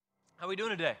How are we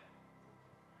doing today?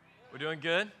 We're doing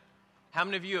good? How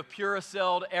many of you have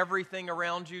Puracelled everything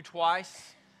around you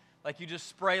twice? Like you just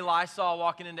spray Lysol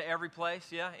walking into every place?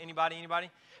 Yeah? Anybody?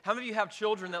 How many of you have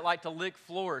children that like to lick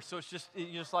floors? So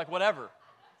you're just like, whatever.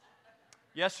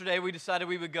 Yesterday we decided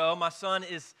we would go. My son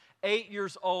is 8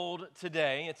 years old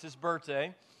today. It's his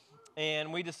birthday.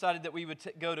 And we decided that we would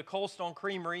go to Cold Stone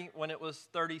Creamery when it was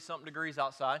 30-something degrees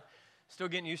outside. Still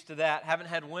getting used to that. Haven't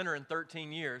had winter in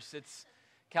 13 years.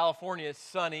 California is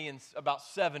sunny and about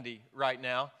 70 right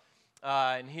now.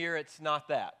 And here it's not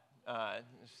that.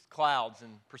 It's clouds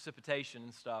and precipitation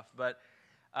and stuff. But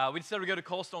we decided to go to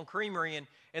Cold Stone Creamery. And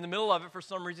in the middle of it, for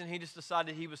some reason, he just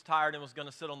decided he was tired and was going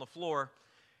to sit on the floor.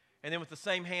 And then with the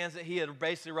same hands that he had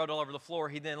basically rubbed all over the floor,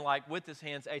 he then, with his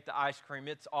hands, ate the ice cream.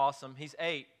 It's awesome. He's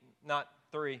 8, not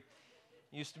 3.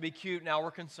 Used to be cute. Now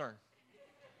we're concerned.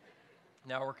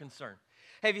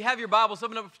 Hey, if you have your Bibles,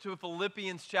 open up to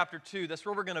Philippians chapter 2. That's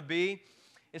where we're going to be.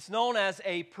 It's known as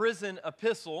a prison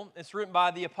epistle. It's written by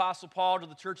the Apostle Paul to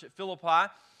the church at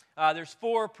Philippi. There's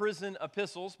 4 prison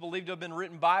epistles believed to have been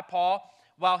written by Paul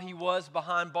while he was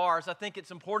behind bars. I think it's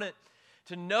important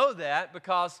to know that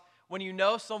because when you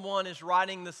know someone is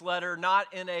writing this letter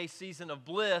not in a season of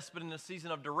bliss, but in a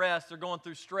season of duress, they're going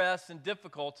through stress and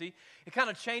difficulty, it kind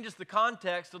of changes the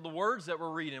context of the words that we're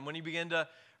reading. When you begin to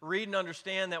read and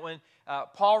understand that when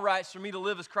Paul writes, "For me to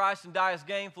live as Christ and die as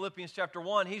gain," Philippians chapter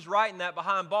 1, he's writing that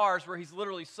behind bars where he's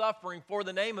literally suffering for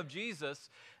the name of Jesus,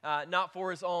 not for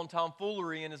his own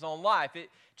tomfoolery in his own life. It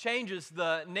changes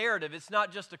the narrative. It's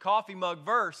not just a coffee mug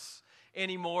verse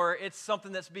anymore. It's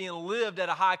something that's being lived at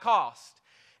a high cost.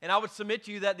 And I would submit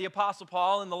to you that the Apostle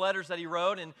Paul and the letters that he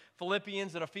wrote in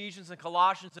Philippians and Ephesians and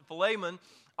Colossians and Philemon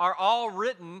are all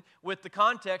written with the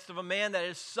context of a man that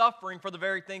is suffering for the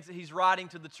very things that he's writing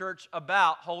to the church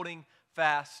about, holding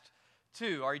fast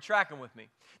to. Are you tracking with me?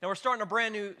 Now we're starting a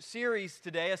brand new series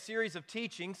today, a series of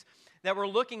teachings that we're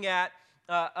looking at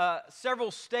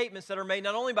several statements that are made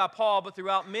not only by Paul but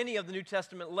throughout many of the New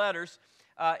Testament letters,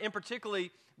 in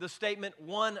particularly the statement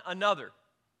 "one another."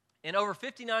 And over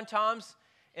 59 times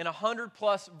in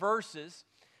 100-plus verses,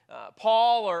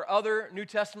 Paul or other New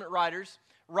Testament writers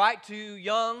write to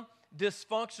young,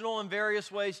 dysfunctional in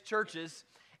various ways churches,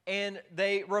 and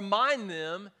they remind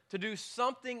them to do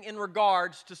something in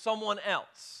regards to someone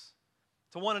else,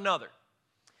 to one another.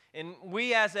 And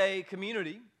we as a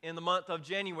community in the month of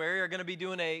January are going to be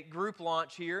doing a group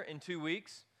launch here in 2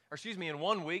 weeks. In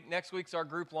 1 week. Next week's our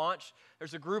group launch.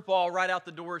 There's a group all right out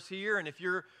the doors here, and if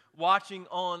you're watching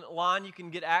online, you can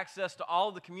get access to all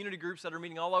of the community groups that are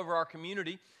meeting all over our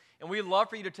community. And we'd love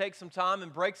for you to take some time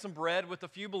and break some bread with a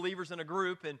few believers in a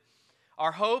group. And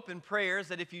our hope and prayer is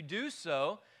that if you do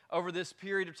so over this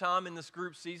period of time in this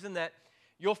group season, that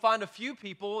you'll find a few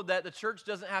people that the church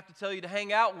doesn't have to tell you to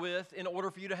hang out with in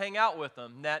order for you to hang out with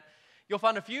them. That you'll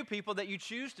find a few people that you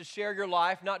choose to share your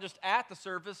life, not just at the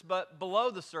surface, but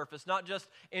below the surface, not just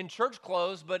in church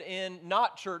clothes, but in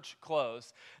not church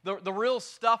clothes. The real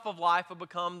stuff of life will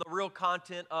become the real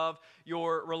content of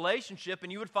your relationship,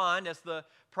 and you would find, as the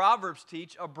Proverbs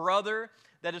teach, a brother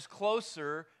that is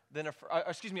closer than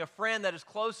a friend that is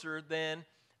closer than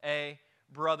a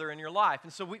brother in your life.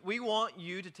 And so we want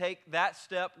you to take that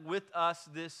step with us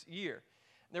this year.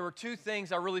 There were 2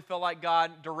 things I really felt like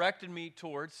God directed me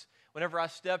towards whenever I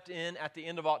stepped in at the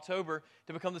end of October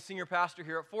to become the senior pastor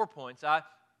here at 4 Points. I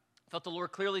felt the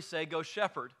Lord clearly say, "Go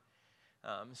shepherd."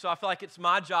 So I feel like it's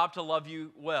my job to love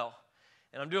you well.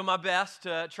 And I'm doing my best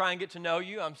to try and get to know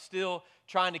you. I'm still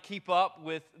trying to keep up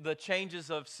with the changes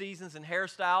of seasons and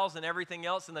hairstyles and everything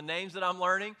else and the names that I'm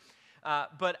learning.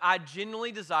 But I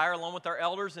genuinely desire, along with our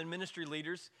elders and ministry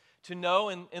leaders, to know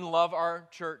and love our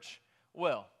church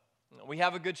well. We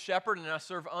have a good shepherd, and I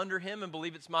serve under him and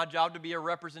believe it's my job to be a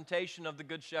representation of the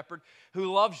good shepherd who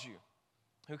loves you,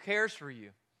 who cares for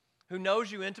you, who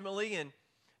knows you intimately and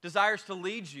desires to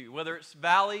lead you, whether it's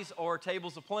valleys or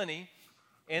tables of plenty,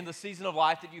 in the season of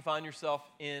life that you find yourself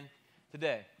in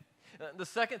today. The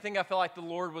second thing I felt like the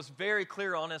Lord was very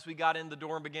clear on as we got in the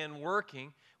door and began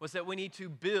working was that we need to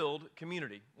build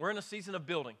community. We're in a season of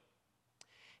building.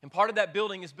 And part of that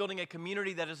building is building a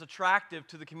community that is attractive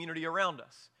to the community around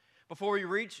us. Before we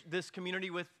reach this community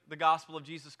with the gospel of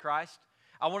Jesus Christ,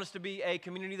 I want us to be a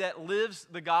community that lives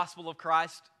the gospel of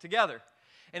Christ together.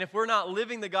 And if we're not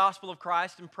living the gospel of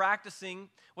Christ and practicing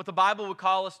what the Bible would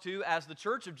call us to as the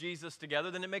church of Jesus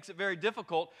together, then it makes it very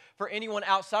difficult for anyone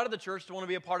outside of the church to want to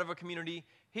be a part of a community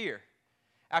here.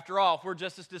 After all, if we're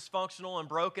just as dysfunctional and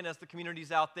broken as the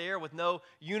communities out there with no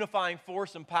unifying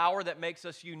force and power that makes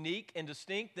us unique and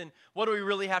distinct, then what do we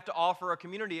really have to offer a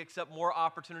community except more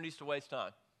opportunities to waste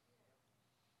time?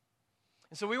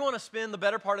 And so we want to spend the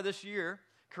better part of this year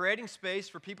creating space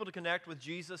for people to connect with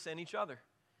Jesus and each other.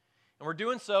 And we're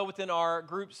doing so within our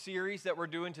group series that we're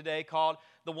doing today called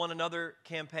the One Another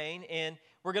Campaign. And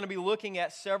we're going to be looking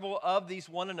at several of these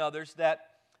one another's that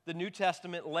the New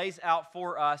Testament lays out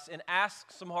for us and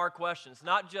asks some hard questions.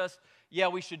 Not just, yeah,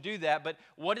 we should do that, but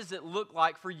what does it look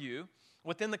like for you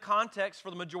within the context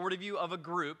for the majority of you of a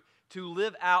group to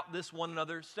live out this one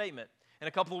another statement? In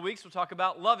a couple of weeks, we'll talk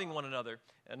about loving one another.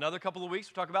 Another couple of weeks,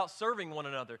 we'll talk about serving one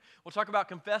another. We'll talk about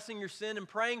confessing your sin and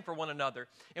praying for one another.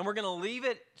 And we're going to leave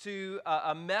it to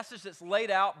a message that's laid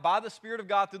out by the Spirit of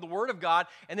God through the Word of God,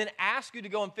 and then ask you to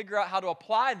go and figure out how to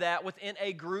apply that within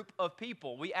a group of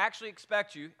people. We actually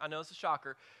expect you, I know it's a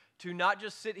shocker, to not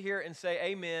just sit here and say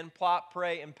amen, plot,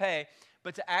 pray, and pay,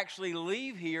 but to actually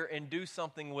leave here and do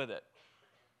something with it.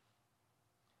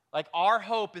 Like, our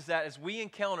hope is that as we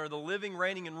encounter the living,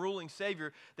 reigning, and ruling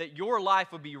Savior, that your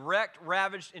life would be wrecked,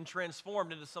 ravaged, and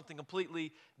transformed into something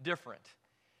completely different.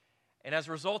 And as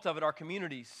a result of it, our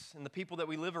communities and the people that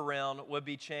we live around would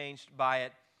be changed by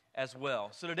it as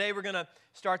well. So today we're going to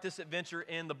start this adventure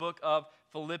in the book of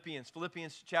Philippians.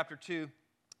 Philippians chapter 2,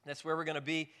 that's where we're going to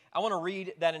be. I want to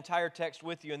read that entire text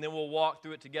with you, and then we'll walk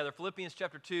through it together. Philippians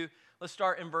chapter 2, let's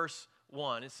start in verse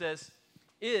 1. It says,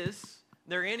 "Is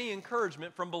there any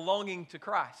encouragement from belonging to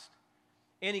Christ?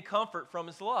 Any comfort from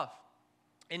His love?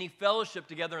 Any fellowship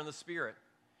together in the Spirit?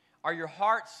 Are your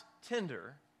hearts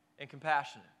tender and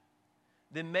compassionate?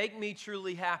 Then make me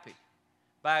truly happy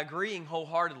by agreeing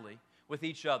wholeheartedly with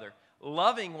each other,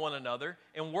 loving one another,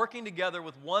 and working together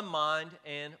with one mind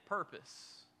and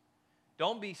purpose.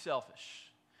 Don't be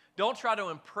selfish. Don't try to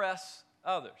impress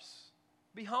others.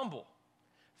 Be humble,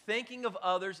 thinking of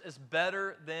others as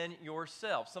better than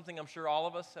yourself." Something I'm sure all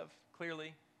of us have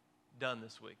clearly done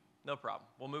this week. No problem.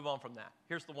 We'll move on from that.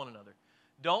 Here's the one another.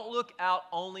 "Don't look out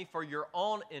only for your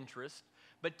own interest,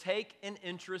 but take an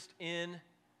interest in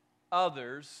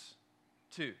others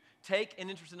too." Take an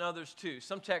interest in others too.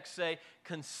 Some texts say,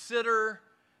 consider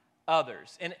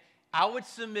others. And I would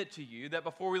submit to you that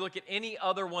before we look at any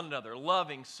other one another,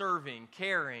 loving, serving,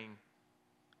 caring,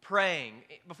 praying,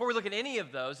 before we look at any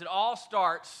of those, it all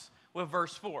starts with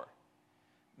verse 4.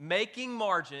 Making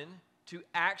margin to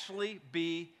actually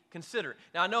be considerate.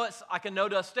 Now, I know it's like a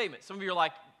no-dust statement. Some of you are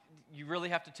like, you really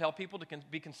have to tell people to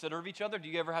be considerate of each other? Do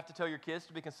you ever have to tell your kids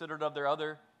to be considerate of their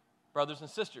other brothers and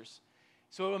sisters?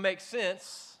 So it would make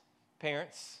sense,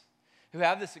 parents who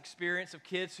have this experience of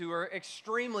kids who are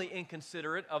extremely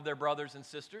inconsiderate of their brothers and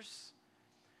sisters.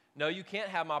 No, you can't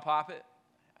have my poppet.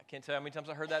 I can't tell you how many times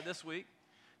I heard that this week.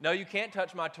 No, you can't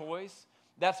touch my toys.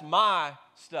 That's my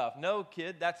stuff. No,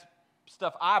 kid, that's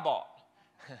stuff I bought.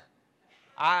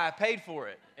 I paid for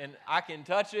it, and I can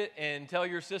touch it and tell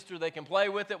your sister they can play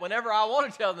with it whenever I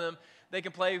want to tell them they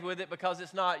can play with it because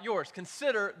it's not yours.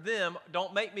 Consider them.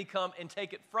 Don't make me come and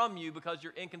take it from you because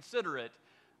you're inconsiderate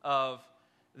of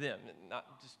them. Not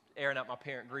just airing out my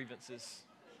parent grievances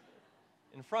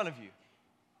in front of you.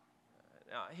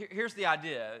 Now, here's the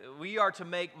idea. We are to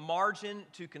make margin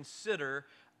to consider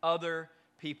other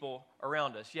people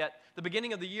around us. Yet, the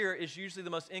beginning of the year is usually the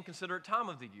most inconsiderate time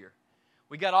of the year.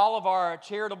 We got all of our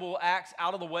charitable acts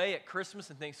out of the way at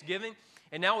Christmas and Thanksgiving,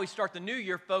 and now we start the new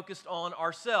year focused on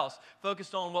ourselves,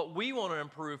 focused on what we want to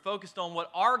improve, focused on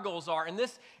what our goals are. And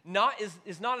this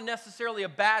is not necessarily a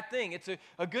bad thing. It's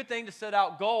a good thing to set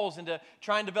out goals and to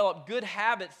try and develop good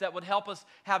habits that would help us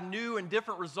have new and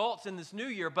different results in this new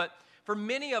year. But for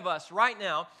many of us right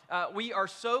now, we are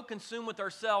so consumed with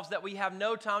ourselves that we have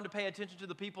no time to pay attention to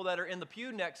the people that are in the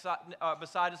pew next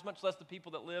beside us, much less the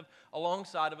people that live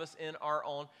alongside of us in our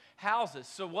own houses.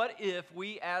 So what if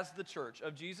we as the church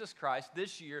of Jesus Christ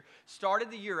this year started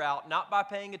the year out not by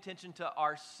paying attention to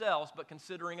ourselves, but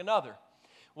considering another?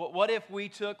 What if we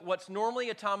took what's normally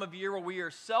a time of year where we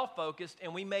are self-focused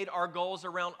and we made our goals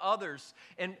around others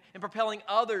and propelling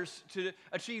others to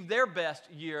achieve their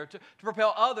best year, to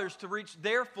propel others to reach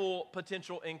their full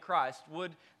potential in Christ?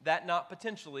 Would that not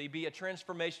potentially be a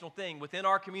transformational thing within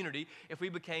our community if we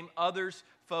became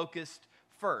others-focused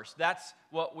first? That's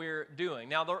what we're doing.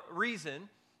 Now, the reason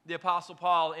the Apostle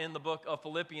Paul in the book of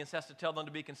Philippians has to tell them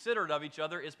to be considerate of each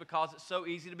other is because it's so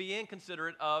easy to be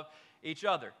inconsiderate of each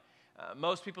other.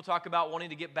 Most people talk about wanting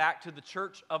to get back to the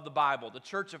church of the Bible, the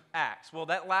church of Acts. Well,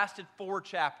 that lasted 4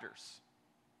 chapters.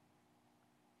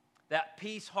 That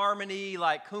peace, harmony,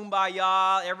 like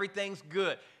kumbaya, everything's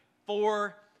good.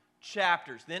 4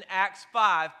 chapters. Then Acts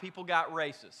 5, people got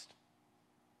racist.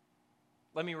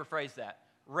 Let me rephrase that.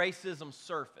 Racism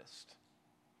surfaced.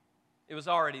 It was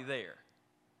already there.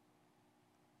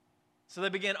 So they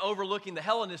began overlooking the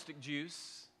Hellenistic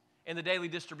Jews in the daily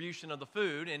distribution of the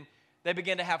food, and They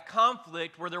began to have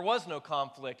conflict where there was no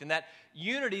conflict. And that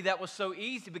unity that was so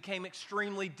easy became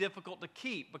extremely difficult to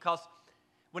keep, because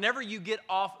whenever you get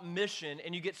off mission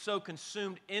and you get so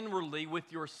consumed inwardly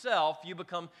with yourself, you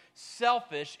become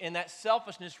selfish, and that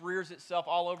selfishness rears itself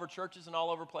all over churches and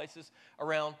all over places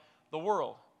around the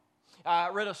world. I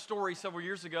read a story several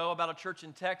years ago about a church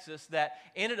in Texas that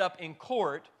ended up in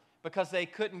court because they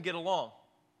couldn't get along.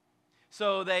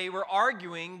 So they were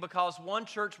arguing because one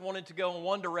church wanted to go in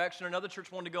one direction, another church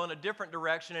wanted to go in a different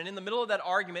direction, and in the middle of that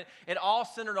argument, it all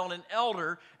centered on an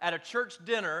elder at a church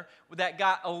dinner that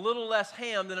got a little less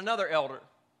ham than another elder.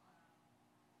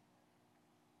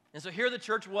 And so here the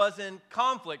church was in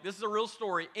conflict. This is a real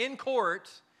story. In court,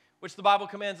 which the Bible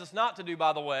commands us not to do,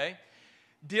 by the way,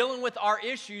 dealing with our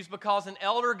issues because an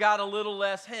elder got a little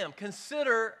less ham.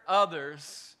 Consider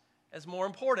others as more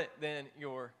important than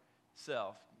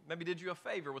yourself. Maybe did you a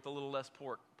favor with a little less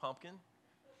pork, pumpkin.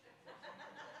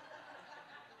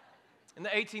 In the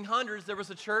 1800s, there was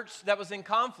a church that was in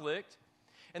conflict,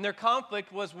 and their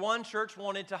conflict was one church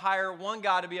wanted to hire one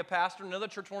guy to be a pastor, another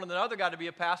church wanted another guy to be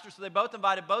a pastor, so they both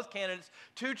invited both candidates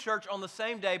to church on the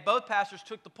same day. Both pastors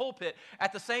took the pulpit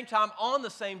at the same time on the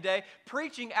same day,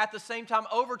 preaching at the same time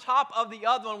over top of the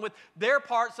other one with their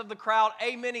parts of the crowd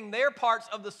amening their parts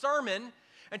of the sermon,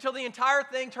 until the entire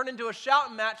thing turned into a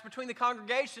shouting match between the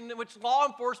congregation, in which law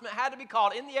enforcement had to be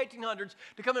called in the 1800s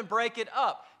to come and break it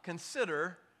up.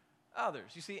 Consider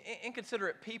others. You see,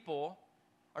 inconsiderate people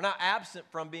are not absent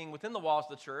from being within the walls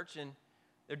of the church, and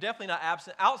they're definitely not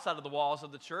absent outside of the walls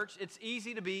of the church. It's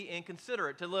easy to be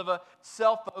inconsiderate, to live a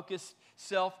self-focused,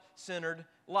 self-centered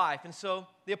life. And so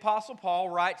the Apostle Paul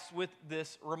writes with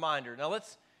this reminder. Now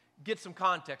let's get some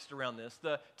context around this.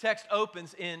 The text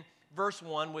opens in verse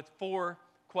 1 with four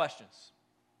questions.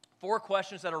 Four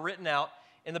questions that are written out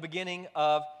in the beginning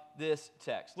of this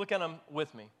text. Look at them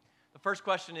with me. The first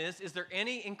question is there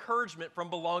any encouragement from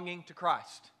belonging to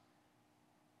Christ?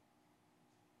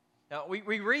 Now,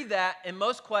 we read that, and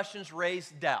most questions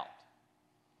raise doubt,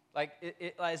 like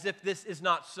as if this is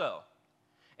not so.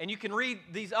 And you can read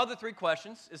these other three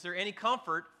questions. Is there any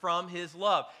comfort from His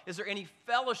love? Is there any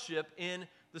fellowship in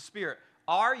the Spirit?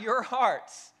 Are your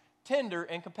hearts tender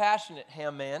and compassionate,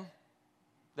 ham man,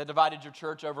 that divided your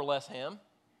church over less ham?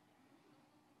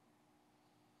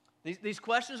 These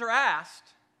questions are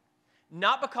asked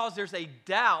not because there's a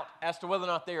doubt as to whether or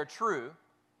not they are true,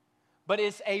 but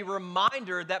it's a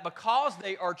reminder that because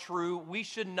they are true, we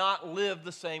should not live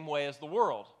the same way as the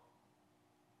world.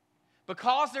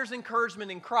 Because there's encouragement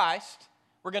in Christ,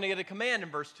 we're going to get a command in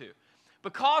verse 2.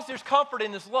 Because there's comfort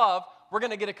in His love, we're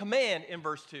going to get a command in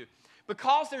verse 2.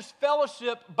 Because there's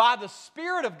fellowship by the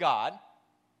Spirit of God,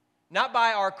 not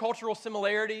by our cultural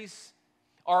similarities,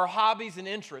 our hobbies and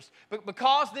interests, but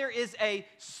because there is a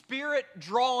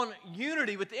Spirit-drawn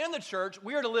unity within the church,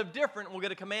 we are to live different, and we'll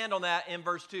get a command on that in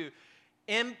verse 2.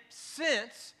 And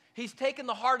since He's taken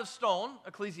the heart of stone,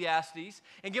 Ecclesiastes,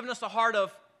 and given us a heart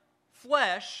of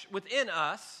flesh within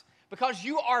us, because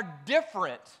you are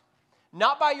different,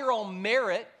 not by your own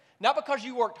merit, not because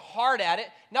you worked hard at it,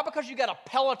 not because you got a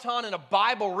Peloton and a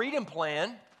Bible reading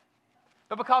plan,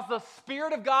 but because the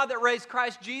Spirit of God that raised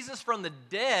Christ Jesus from the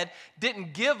dead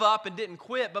didn't give up and didn't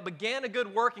quit, but began a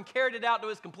good work and carried it out to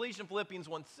its completion, Philippians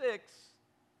 1:6,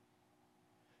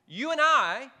 you and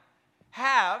I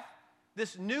have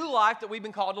this new life that we've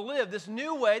been called to live, this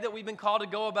new way that we've been called to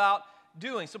go about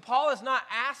doing. So Paul is not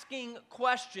asking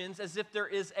questions as if there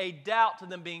is a doubt to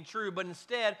them being true, but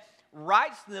instead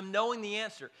writes them knowing the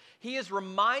answer. He is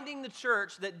reminding the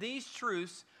church that these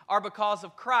truths are because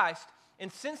of Christ.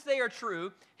 And since they are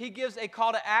true, he gives a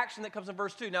call to action that comes in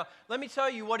verse 2. Now, let me tell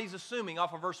you what he's assuming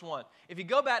off of verse 1. If you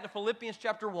go back to Philippians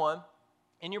chapter 1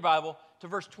 in your Bible to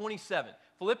verse 27,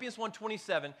 Philippians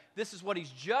 1:27, this is what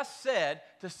he's just said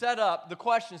to set up the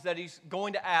questions that he's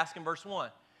going to ask in verse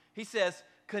 1. He says,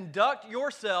 conduct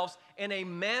yourselves in a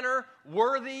manner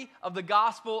worthy of the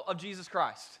gospel of Jesus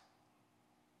Christ.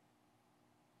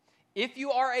 If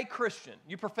you are a Christian,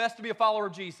 you profess to be a follower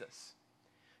of Jesus,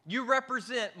 you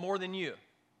represent more than you.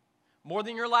 More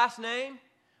than your last name,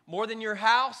 more than your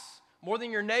house, more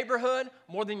than your neighborhood,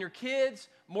 more than your kids,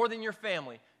 more than your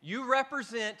family. You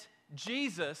represent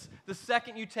Jesus the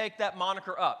second you take that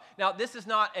moniker up. Now, this is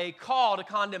not a call to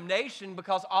condemnation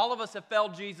because all of us have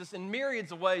failed Jesus in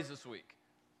myriads of ways this week.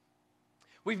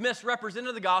 We've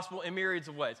misrepresented the gospel in myriads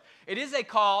of ways. It is a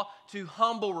call to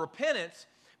humble repentance,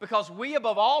 because we,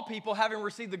 above all people, having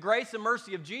received the grace and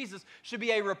mercy of Jesus, should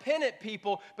be a repentant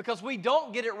people because we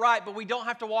don't get it right, but we don't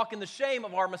have to walk in the shame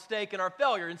of our mistake and our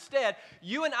failure. Instead,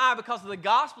 you and I, because of the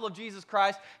gospel of Jesus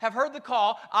Christ, have heard the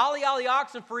call, Ali, Ali,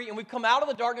 oxen free, and we come out of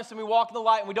the darkness and we walk in the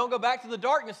light, and we don't go back to the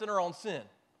darkness in our own sin.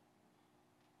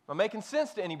 Am I making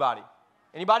sense to anybody?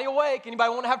 Anybody awake? Anybody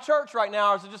want to have church right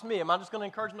now, or is it just me? Am I just going to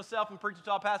encourage myself and preach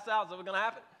until I pass out? Is that what's going to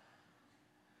happen?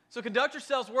 So conduct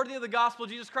yourselves worthy of the gospel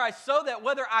of Jesus Christ, so that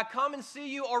whether I come and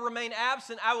see you or remain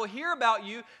absent, I will hear about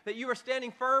you, that you are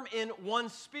standing firm in one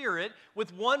spirit,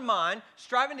 with one mind,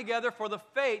 striving together for the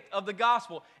faith of the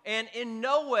gospel, and in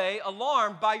no way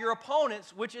alarmed by your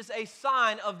opponents, which is a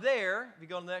sign of their, if you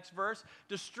go to the next verse,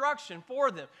 destruction for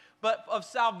them, but of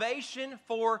salvation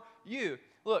for you.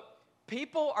 Look,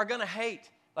 people are going to hate,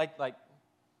 like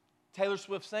Taylor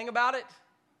Swift sang about it.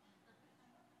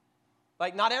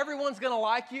 Like, not everyone's going to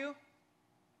like you.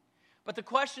 But the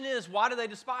question is, why do they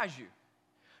despise you?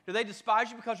 Do they despise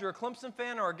you because you're a Clemson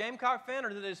fan or a Gamecock fan, or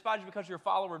do they despise you because you're a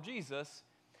follower of Jesus?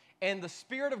 And the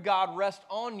Spirit of God rests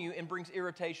on you and brings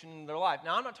irritation in their life.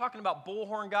 Now, I'm not talking about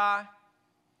bullhorn guy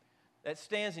that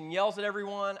stands and yells at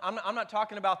everyone. I'm not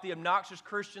talking about the obnoxious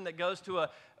Christian that goes to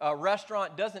a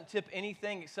restaurant, doesn't tip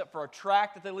anything except for a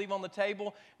tract that they leave on the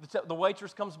table. The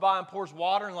waitress comes by and pours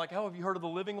water and like, oh, have you heard of the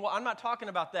living water? I'm not talking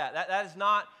about that. That is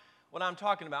not what I'm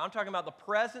talking about. I'm talking about the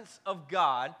presence of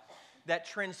God that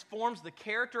transforms the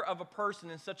character of a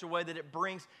person in such a way that it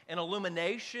brings an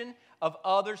illumination of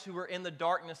others who are in the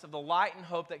darkness of the light and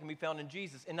hope that can be found in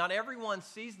Jesus. And not everyone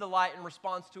sees the light and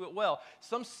responds to it well.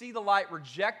 Some see the light,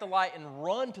 reject the light, and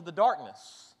run to the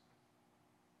darkness,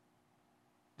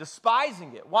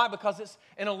 despising it. Why? Because it's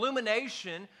an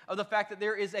illumination of the fact that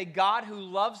there is a God who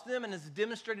loves them and has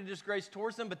demonstrated His grace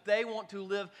towards them, but they want to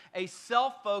live a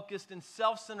self-focused and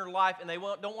self-centered life, and they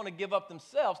don't want to give up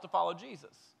themselves to follow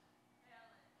Jesus.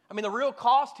 I mean, the real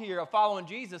cost here of following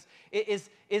Jesus is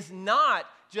not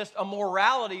just a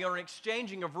morality or an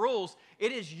exchanging of rules.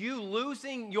 It is you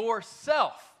losing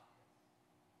yourself.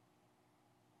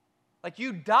 Like,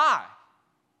 you die.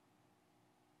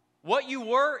 What you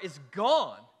were is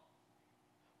gone.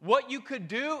 What you could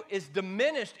do is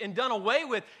diminished and done away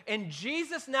with. And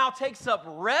Jesus now takes up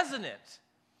residence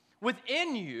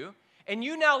within you. And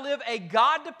you now live a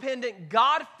God-dependent,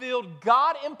 God-filled,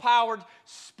 God-empowered,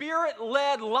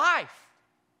 Spirit-led life.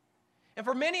 And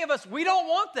for many of us, we don't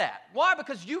want that. Why?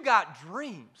 Because you got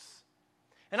dreams.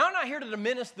 And I'm not here to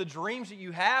diminish the dreams that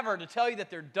you have or to tell you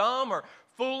that they're dumb or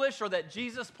foolish or that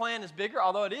Jesus' plan is bigger,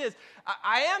 although it is.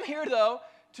 I am here, though,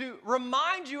 to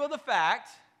remind you of the fact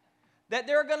that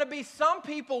there are going to be some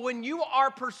people when you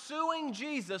are pursuing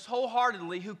Jesus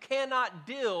wholeheartedly who cannot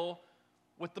deal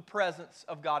with the presence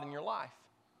of God in your life.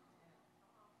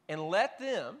 And let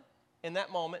them, in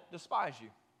that moment, despise you.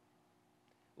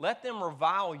 Let them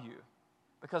revile you,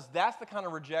 because that's the kind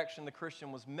of rejection the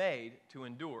Christian was made to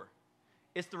endure.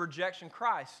 It's the rejection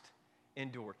Christ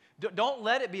endured. Don't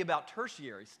let it be about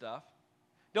tertiary stuff.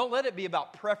 Don't let it be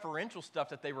about preferential stuff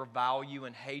that they revile you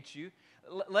and hate you.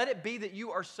 Let it be that you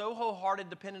are so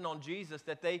wholehearted dependent on Jesus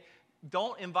that they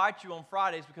don't invite you on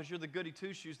Fridays because you're the goody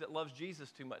two-shoes that loves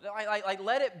Jesus too much.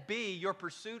 Let it be your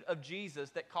pursuit of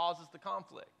Jesus that causes the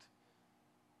conflict.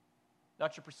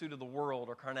 Not your pursuit of the world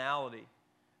or carnality.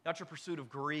 Not your pursuit of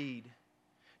greed.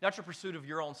 Not your pursuit of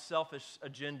your own selfish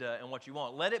agenda and what you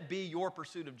want. Let it be your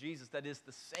pursuit of Jesus that is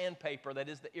the sandpaper, that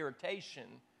is the irritation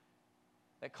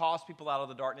that calls people out of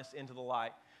the darkness into the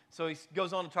light. So he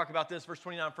goes on to talk about this, verse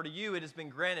 29, for to you it has been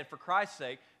granted for Christ's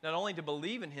sake, not only to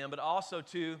believe in Him, but also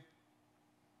to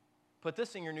put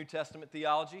this in your New Testament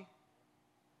theology.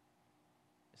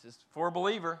 This is for a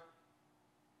believer.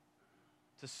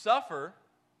 To suffer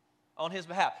on His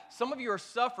behalf. Some of you are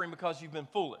suffering because you've been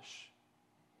foolish.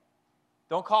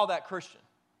 Don't call that Christian.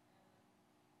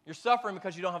 You're suffering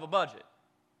because you don't have a budget.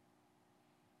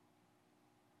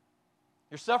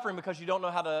 You're suffering because you don't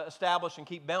know how to establish and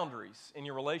keep boundaries in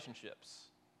your relationships.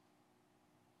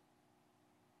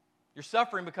 You're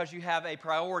suffering because you have a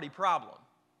priority problem.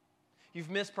 You've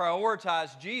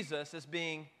misprioritized Jesus as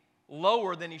being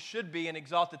lower than He should be and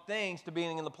exalted things to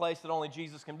being in the place that only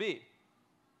Jesus can be.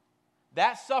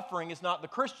 That suffering is not the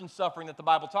Christian suffering that the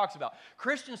Bible talks about.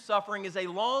 Christian suffering is a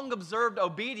long-observed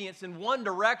obedience in one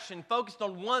direction, focused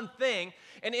on one thing,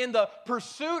 and in the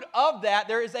pursuit of that,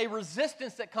 there is a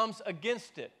resistance that comes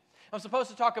against it. I'm supposed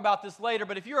to talk about this later,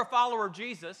 but if you're a follower of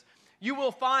Jesus, You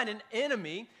will find an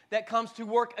enemy that comes to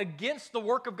work against the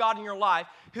work of God in your life,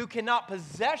 who cannot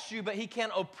possess you, but he can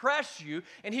oppress you,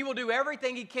 and he will do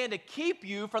everything he can to keep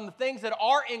you from the things that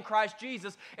are in Christ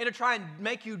Jesus and to try and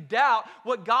make you doubt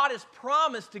what God has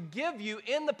promised to give you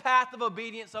in the path of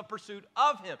obedience, of pursuit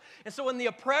of him. And so when the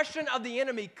oppression of the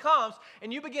enemy comes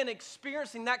and you begin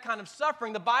experiencing that kind of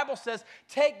suffering, the Bible says,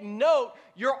 take note,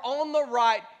 you're on the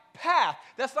right path.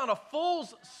 That's not a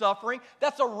fool's suffering.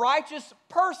 That's a righteous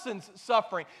person's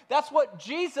suffering. That's what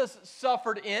Jesus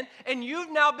suffered in, and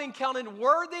you've now been counted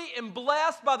worthy and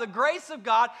blessed by the grace of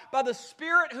God, by the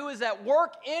Spirit who is at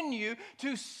work in you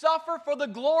to suffer for the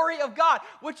glory of God,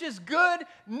 which is good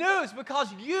news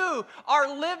because you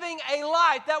are living a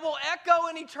life that will echo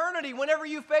in eternity whenever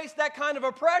you face that kind of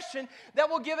oppression, that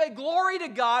will give a glory to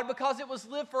God because it was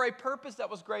lived for a purpose that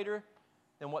was greater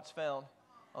than what's found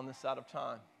on this side of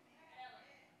time.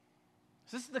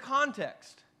 So this is the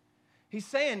context. He's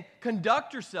saying,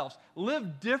 conduct yourselves,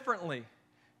 live differently,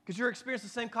 because you're experiencing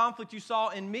the same conflict you saw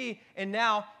in me and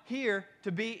now here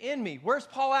to be in me. Where's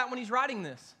Paul at when he's writing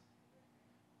this?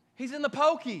 He's in the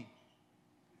pokey.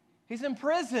 He's in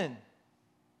prison.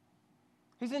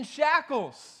 He's in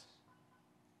shackles.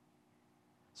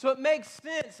 So it makes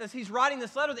sense as he's writing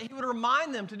this letter that he would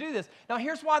remind them to do this. Now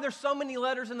here's why there's so many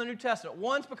letters in the New Testament.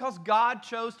 One is because God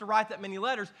chose to write that many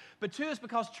letters, but two is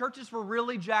because churches were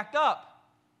really jacked up.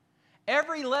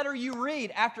 Every letter you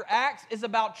read after Acts is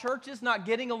about churches not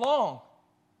getting along.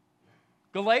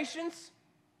 Galatians,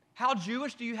 how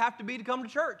Jewish do you have to be to come to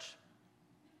church?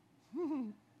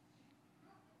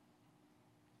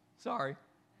 Sorry.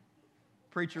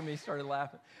 Preacher me started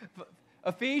laughing.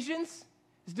 Ephesians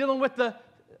is dealing with the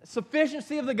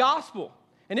sufficiency of the gospel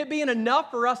and it being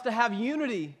enough for us to have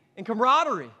unity and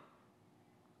camaraderie.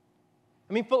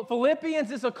 I mean, Philippians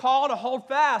is a call to hold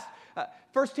fast.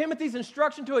 1 Timothy's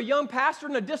instruction to a young pastor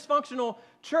in a dysfunctional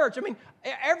church. I mean,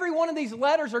 every one of these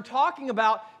letters are talking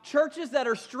about churches that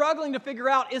are struggling to figure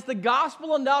out, is the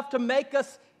gospel enough to make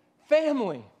us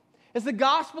family? Is the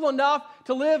gospel enough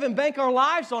to live and bank our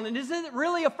lives on? And is it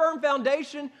really a firm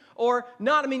foundation or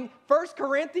not? I mean, 1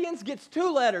 Corinthians gets 2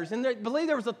 letters, and I believe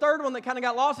there was a third one that kind of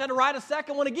got lost. I had to write a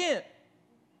second one again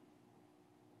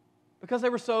because they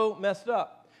were so messed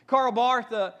up. Karl Barth,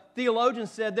 the theologian,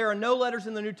 said there are no letters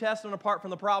in the New Testament apart from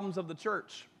the problems of the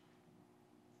church.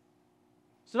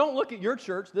 So don't look at your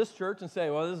church, this church, and say,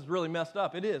 well, this is really messed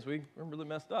up. It is. We're really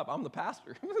messed up. I'm the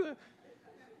pastor.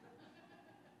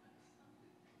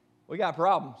 We got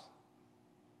problems.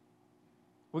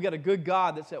 We got a good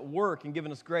God that's at work and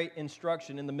giving us great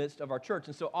instruction in the midst of our church.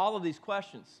 And so all of these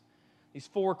questions, these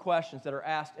 4 questions that are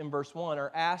asked in verse 1,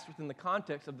 are asked within the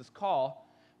context of this call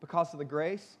because of the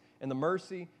grace and the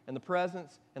mercy and the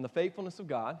presence and the faithfulness of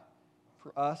God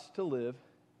for us to live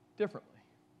differently.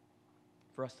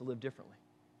 For us to live differently.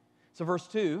 So verse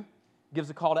 2 gives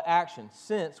a call to action.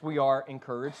 Since we are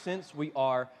encouraged, since we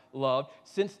are loved,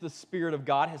 since the Spirit of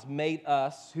God has made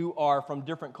us, who are from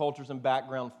different cultures and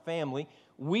background, family,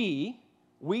 we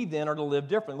then are to live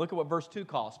differently. Look at what verse 2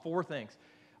 calls. 4 things.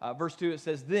 Verse 2, it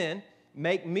says, then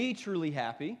make me truly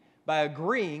happy by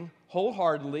agreeing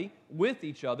wholeheartedly with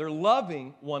each other,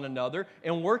 loving one another,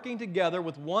 and working together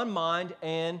with one mind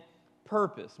and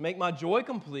purpose. Make my joy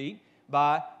complete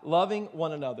by loving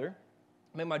one another.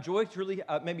 Make my joy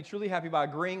make me truly happy by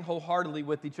agreeing wholeheartedly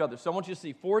with each other. So I want you to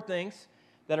see 4 things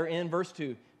that are in verse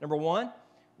 2. Number 1,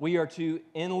 we are to,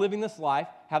 in living this life,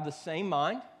 have the same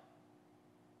mind.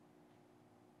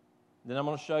 Then I'm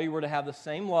going to show you we're to have the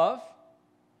same love.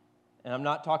 And I'm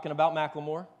not talking about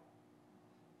Macklemore.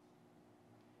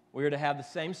 We are to have the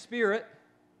same spirit.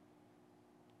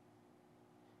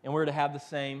 And we're to have the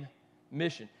same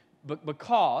mission. But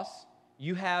because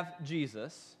you have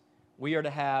Jesus, we are to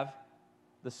have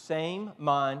the same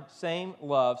mind, same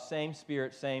love, same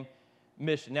spirit, same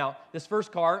mission. Now, this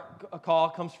first call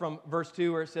comes from verse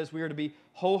 2 where it says we are to be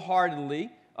wholeheartedly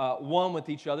one with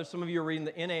each other. Some of you are reading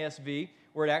the NASB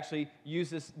where it actually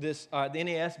uses the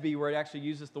NASB where it actually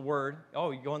uses the word.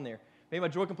 Oh, you go in there. Make my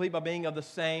joy complete by being of the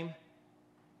same.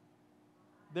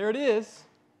 There it is,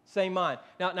 same mind.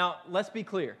 Now let's be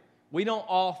clear. We don't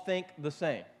all think the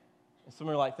same. And some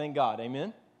are like, thank God,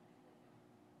 amen?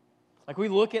 Like we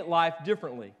look at life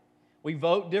differently. We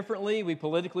vote differently. We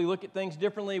politically look at things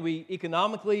differently. We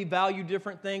economically value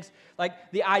different things.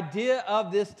 Like the idea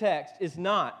of this text is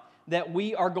not that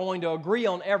we are going to agree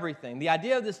on everything. The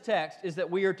idea of this text is that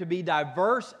we are to be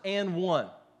diverse and one.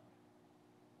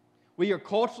 We are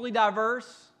culturally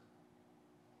diverse.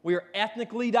 We are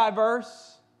ethnically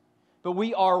diverse. But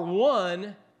we are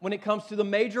one when it comes to the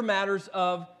major matters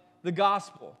of the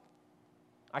gospel.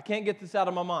 I can't get this out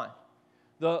of my mind.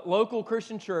 The local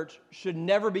Christian church should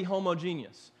never be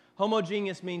homogeneous.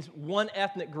 Homogeneous means one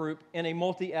ethnic group in a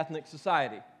multi-ethnic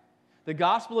society. The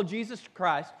gospel of Jesus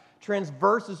Christ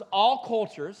transverses all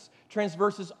cultures,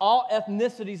 transverses all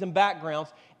ethnicities and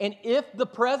backgrounds, and if the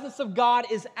presence of God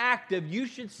is active, you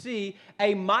should see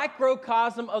a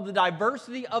microcosm of the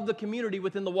diversity of the community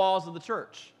within the walls of the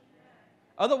church.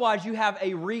 Otherwise, you have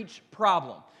a reach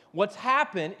problem. What's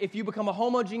happened if you become a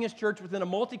homogeneous church within a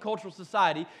multicultural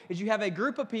society is you have a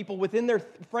group of people within their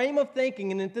frame of thinking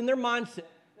and within their mindset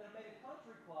that have made a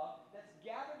country club that's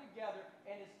gathered together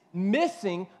and is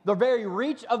missing the very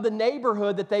reach of the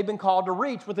neighborhood that they've been called to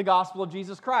reach with the gospel of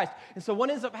Jesus Christ. And so what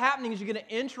ends up happening is you get an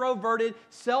introverted,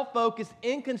 self-focused,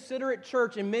 inconsiderate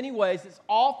church in many ways. It's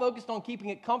all focused on keeping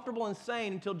it comfortable and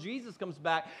sane until Jesus comes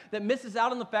back, that misses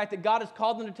out on the fact that God has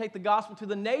called them to take the gospel to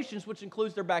the nations, which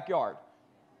includes their backyard.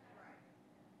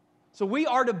 So we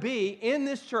are to be, in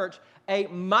this church, a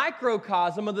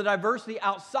microcosm of the diversity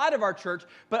outside of our church,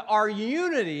 but our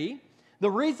unity, the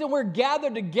reason we're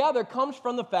gathered together, comes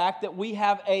from the fact that we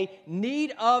have a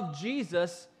need of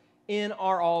Jesus in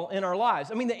our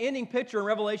lives. I mean, the ending picture in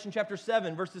Revelation chapter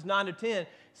 7, verses 9 to 10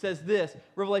 says this.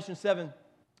 Revelation 7,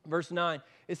 verse 9.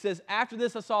 It says, "After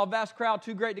this I saw a vast crowd,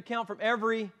 too great to count, from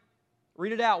every,"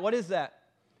 read it out, what is that?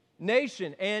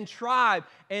 "Nation and tribe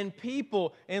and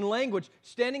people and language,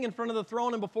 standing in front of the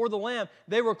throne and before the Lamb.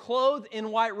 They were clothed in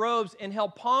white robes and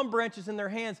held palm branches in their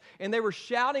hands, and they were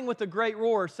shouting with a great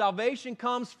roar, 'Salvation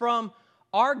comes from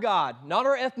our God,'" not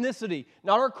our ethnicity,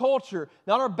 not our culture,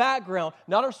 not our background,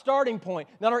 not our starting point,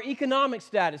 not our economic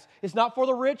status. It's not for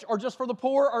the rich or just for the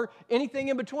poor or anything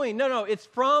in between. No, it's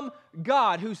from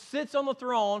God who sits on the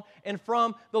throne and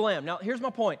from the Lamb. Now, here's my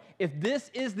point. If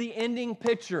this is the ending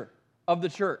picture of the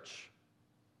church,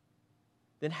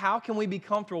 then how can we be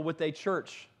comfortable with a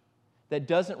church that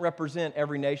doesn't represent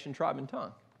every nation, tribe, and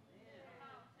tongue?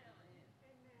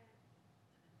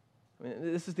 I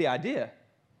mean, this is the idea.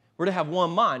 We're to have one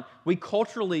mind. We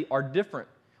culturally are different.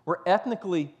 We're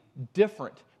ethnically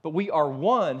different, but we are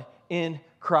one in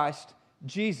Christ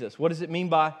Jesus. What does it mean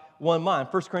by one mind?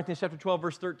 1 Corinthians chapter 12,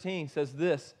 verse 13 says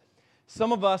this,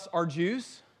 "Some of us are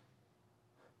Jews."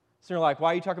 So you're like,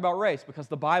 why are you talking about race? Because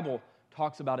the Bible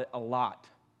talks about it a lot.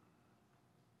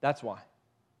 That's why.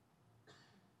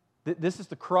 This is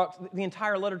the crux. The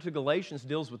entire letter to Galatians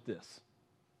deals with this.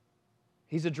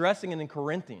 He's addressing it in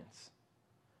Corinthians.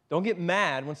 Don't get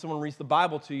mad when someone reads the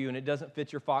Bible to you and it doesn't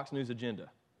fit your Fox News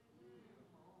agenda.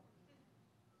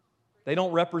 They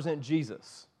don't represent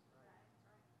Jesus.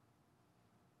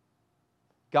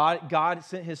 God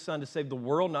sent His Son to save the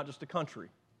world, not just a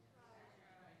country.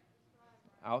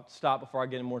 I'll stop before I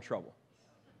get in more trouble.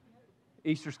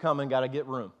 Easter's coming, got to get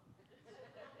room.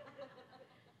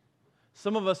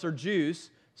 Some of us are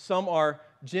Jews, some are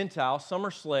Gentiles, some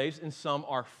are slaves, and some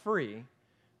are free.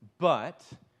 But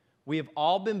we have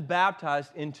all been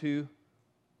baptized into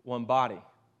one body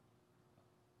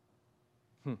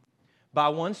by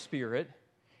one Spirit,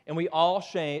 and we all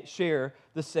share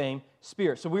the same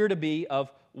Spirit. So we are to be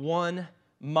of one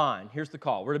mind. Here's the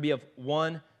call. We're to be of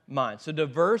one mind. So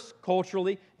diverse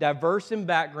culturally, diverse in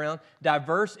background,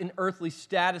 diverse in earthly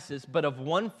statuses, but of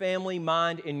one family,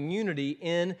 mind, and unity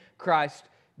in Christ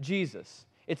Jesus.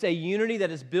 It's a unity that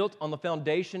is built on the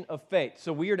foundation of faith.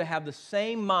 So we are to have the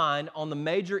same mind on the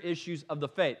major issues of the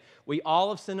faith. We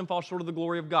all have sinned and fall short of the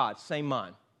glory of God. Same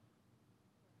mind.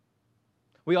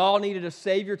 We all needed a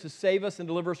Savior to save us and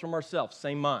deliver us from ourselves.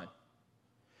 Same mind.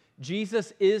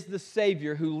 Jesus is the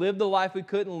Savior who lived the life we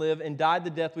couldn't live and died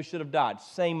the death we should have died.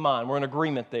 Same mind. We're in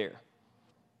agreement there.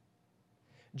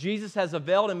 Jesus has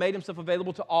availed and made Himself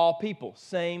available to all people.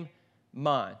 Same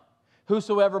mind.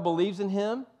 Whosoever believes in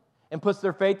Him and puts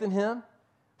their faith in Him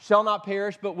shall not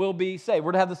perish but will be saved.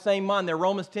 We're to have the same mind there.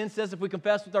 Romans 10 says if we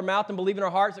confess with our mouth and believe in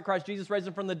our hearts that Christ Jesus raised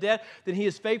Him from the dead, then He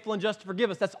is faithful and just to forgive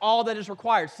us. That's all that is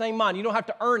required. Same mind. You don't have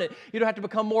to earn it. You don't have to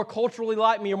become more culturally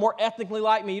like me or more ethnically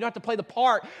like me. You don't have to play the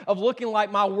part of looking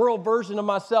like my world version of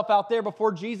myself out there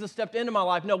before Jesus stepped into my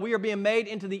life. No, we are being made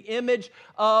into the image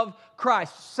of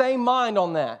Christ. Same mind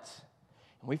on that.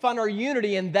 And we find our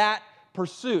unity in that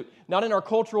pursuit, not in our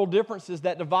cultural differences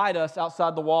that divide us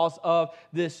outside the walls of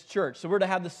this church. So we're to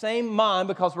have the same mind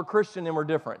because we're Christian and we're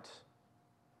different.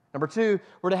 Number two,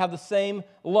 we're to have the same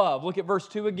love. Look at verse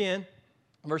 2 again.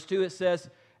 Verse 2, it says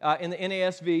in the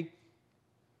NASV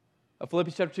of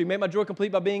Philippians chapter 2, "Make my joy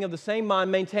complete by being of the same mind,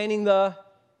 maintaining the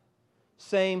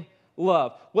same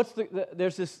love."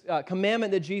 There's this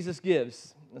commandment that Jesus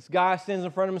gives. This guy stands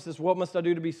in front of him and says, "What must I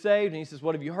do to be saved?" And he says,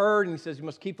 "What have you heard?" And he says, "You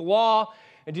must keep the law."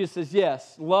 And Jesus says,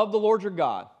 yes, love the Lord your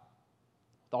God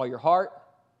with all your heart,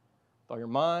 with all your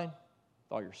mind,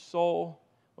 with all your soul,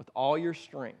 with all your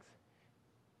strength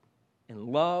and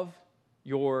love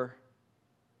your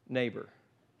neighbor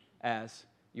as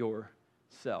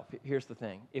yourself. Here's the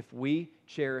thing. If we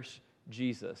cherish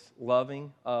Jesus,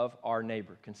 loving of our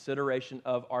neighbor, consideration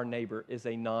of our neighbor is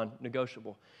a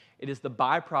non-negotiable. It is the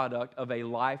byproduct of a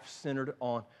life centered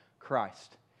on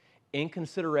Christ.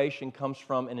 Inconsideration comes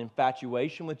from an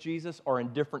infatuation with Jesus or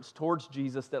indifference towards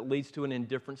Jesus that leads to an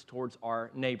indifference towards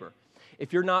our neighbor.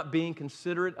 If you're not being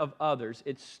considerate of others,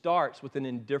 it starts with an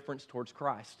indifference towards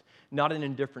Christ, not an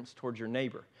indifference towards your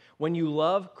neighbor. When you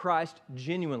love Christ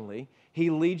genuinely, He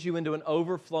leads you into an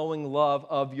overflowing love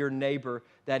of your neighbor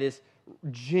that is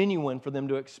genuine for them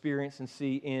to experience and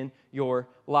see in your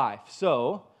life.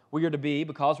 So, we are to be,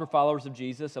 because we're followers of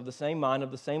Jesus, of the same mind,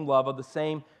 of the same love, of the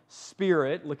same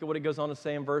Spirit. Look at what it goes on to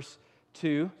say in verse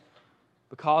 2.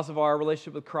 Because of our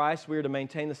relationship with Christ, we are to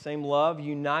maintain the same love,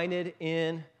 united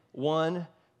in one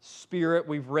Spirit.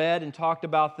 We've read and talked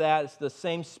about that. It's the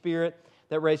same Spirit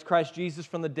that raised Christ Jesus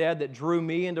from the dead that drew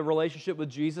me into relationship with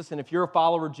Jesus. And if you're a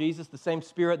follower of Jesus, the same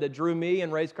Spirit that drew me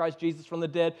and raised Christ Jesus from the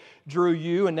dead drew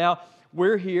you. And now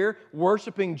we're here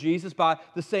worshiping Jesus by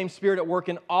the same Spirit at work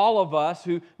in all of us,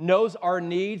 who knows our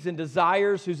needs and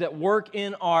desires, who's at work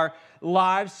in our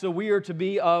lives. So we are to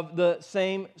be of the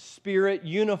same Spirit,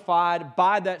 unified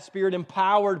by that Spirit,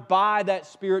 empowered by that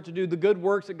Spirit to do the good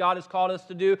works that God has called us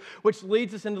to do, which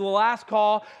leads us into the last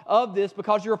call of this.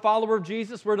 Because you're a follower of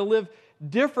Jesus, we're to live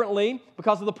differently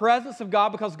because of the presence of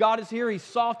God, because God is here. He's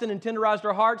softened and tenderized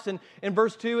our hearts. And in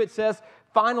verse 2 it says,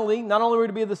 finally, not only are we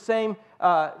to be of the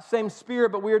same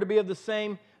Spirit, but we are to be of the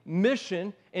same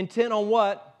mission, intent on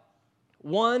what?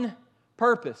 One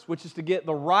purpose, which is to get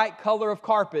the right color of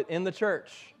carpet in the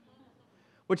church,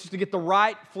 which is to get the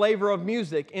right flavor of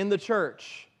music in the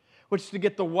church, which is to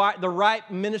get the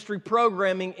right ministry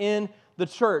programming in the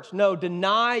church. No,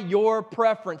 deny your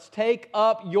preference. Take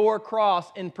up your cross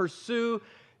and pursue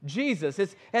Jesus.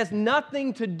 It has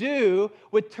nothing to do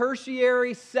with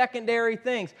tertiary, secondary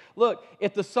things. Look,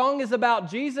 if the song is about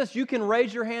Jesus, you can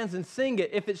raise your hands and sing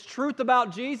it. If it's truth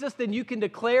about Jesus, then you can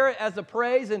declare it as a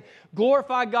praise and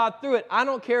glorify God through it. I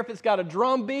don't care if it's got a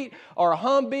drum beat or a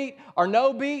hum beat or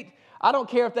no beat. I don't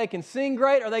care if they can sing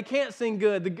great or they can't sing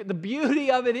good. The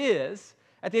beauty of it is,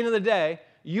 at the end of the day,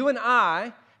 you and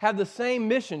I have the same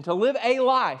mission, to live a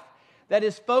life that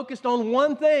is focused on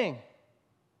one thing: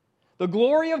 the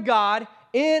glory of God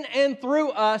in and through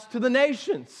us to the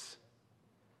nations,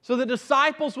 so that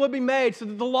disciples would be made, so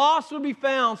that the lost would be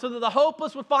found, so that the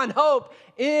hopeless would find hope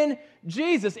in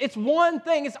Jesus. It's one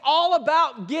thing. It's all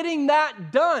about getting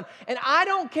that done. And I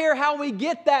don't care how we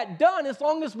get that done as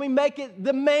long as we make it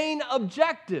the main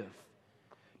objective.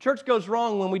 Church goes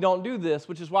wrong when we don't do this,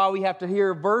 which is why we have to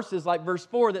hear verses like verse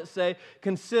 4 that say,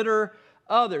 consider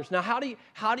others. Now, how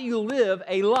do you live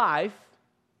a life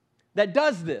that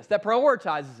does this, that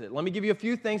prioritizes it? Let me give you a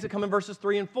few things that come in verses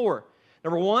 3 and 4.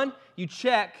 Number one, you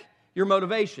check your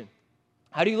motivation.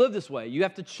 How do you live this way? You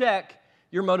have to check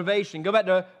your motivation. Go back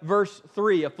to verse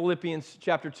 3 of Philippians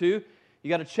chapter 2. You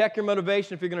got to check your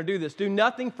motivation if you're going to do this. Do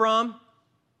nothing from...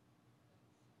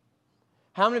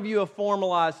 How many of you have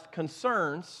formalized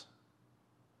concerns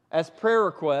as prayer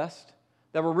requests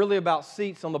that were really about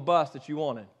seats on the bus that you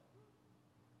wanted?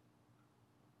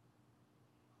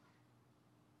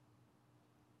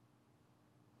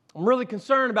 I'm really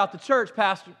concerned about the church,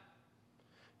 Pastor.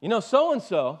 You know,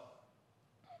 so-and-so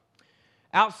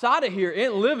outside of here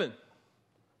isn't living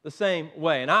the same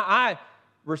way. And I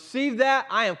receive that.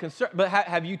 I am concerned. But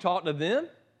have you talked to them?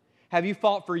 Have you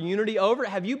fought for unity over it?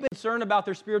 Have you been concerned about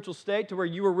their spiritual state to where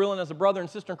you were willing as a brother and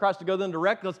sister in Christ to go them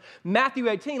direct? Because Matthew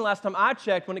 18, last time I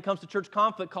checked, when it comes to church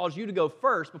conflict, calls you to go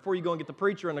first before you go and get the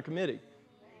preacher and the committee.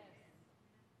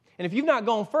 And if you've not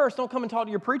gone first, don't come and talk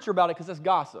to your preacher about it, because that's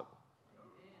gossip.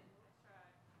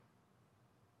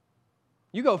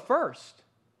 You go first.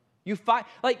 You fight.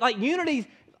 Like unity,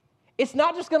 it's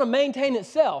not just going to maintain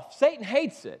itself. Satan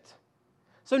hates it.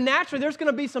 So naturally, there's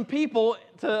going to be some people,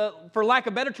 for lack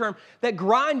of a better term, that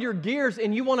grind your gears,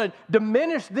 and you want to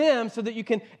diminish them so that you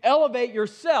can elevate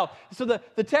yourself. So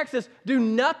the text says, do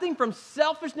nothing from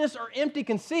selfishness or empty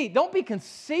conceit. Don't be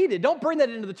conceited. Don't bring that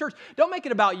into the church. Don't make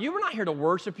it about you. We're not here to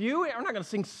worship you. We're not going to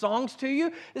sing songs to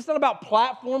you. It's not about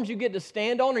platforms you get to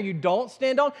stand on or you don't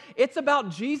stand on. It's about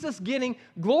Jesus getting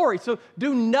glory. So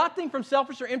do nothing from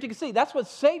selfish or empty conceit. That's what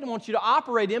Satan wants you to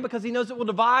operate in, because he knows it will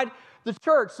divide the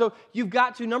church. So you've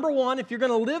got to, number one, if you're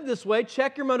going to live this way,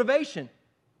 check your motivation.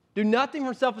 Do nothing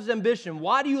from selfish ambition.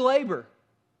 Why do you labor?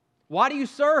 Why do you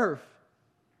serve?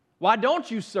 Why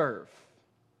don't you serve?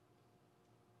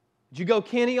 Did you go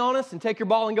Kenny on us and take your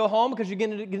ball and go home because you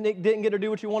didn't get to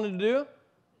do what you wanted to do?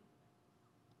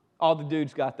 All the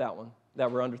dudes got that one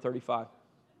that were under 35.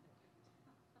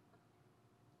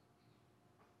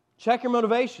 Check your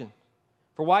motivation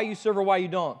for why you serve or why you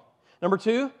don't. Number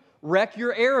 2, wreck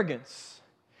your arrogance.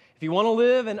 If you want to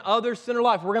live an other-centered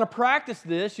life, we're going to practice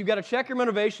this. You've got to check your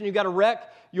motivation. You've got to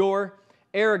wreck your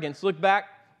arrogance. Look back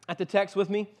at the text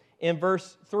with me. In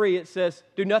verse 3, it says,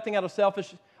 do nothing out of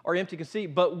selfish or empty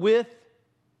conceit, but with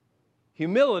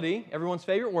humility, everyone's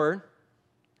favorite word,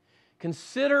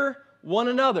 consider one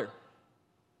another,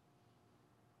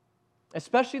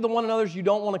 especially the one another's you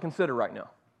don't want to consider right now.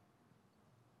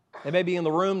 They may be in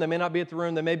the room, they may not be at the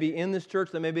room, they may be in this church,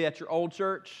 they may be at your old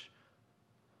church.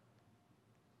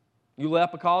 You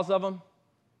left because of them,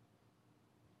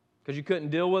 because you couldn't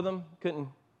deal with them, couldn't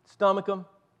stomach them.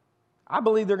 I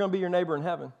believe they're going to be your neighbor in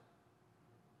heaven,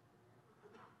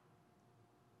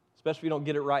 especially if you don't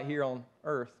get it right here on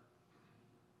earth.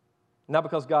 Not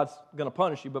because God's going to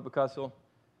punish you, but because He'll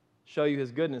show you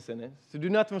His goodness in it. So do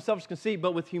nothing from selfish conceit,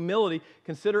 but with humility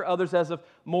consider others as of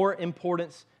more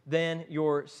importance than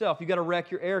yourself. You've got to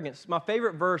wreck your arrogance. My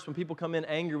favorite verse when people come in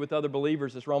angry with other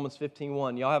believers is Romans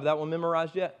 15:1. Y'all have that one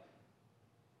memorized yet?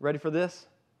 Ready for this?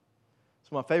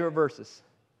 It's one of my favorite verses.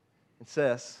 It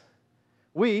says,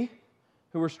 we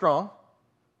who are strong,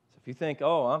 so if you think,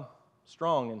 oh, I'm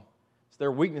strong, and it's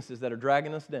their weaknesses that are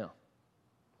dragging us down.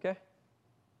 Okay?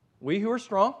 We who are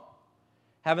strong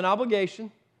have an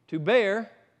obligation to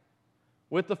bear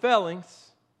with the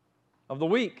failings of the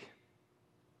weak.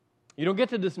 You don't get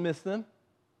to dismiss them.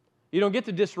 You don't get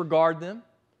to disregard them.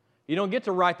 You don't get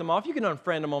to write them off. You can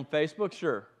unfriend them on Facebook,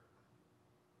 sure.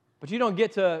 But you don't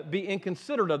get to be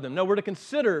inconsiderate of them. No, we're to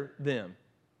consider them.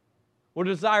 We're to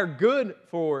desire good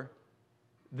for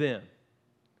them.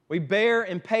 We bear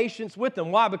in patience with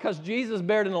them. Why? Because Jesus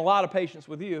bared in a lot of patience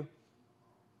with you.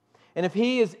 And if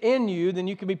He is in you, then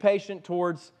you can be patient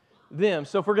towards them.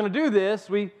 So if we're going to do this,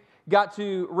 we got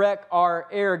to wreck our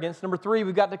arrogance. Number 3,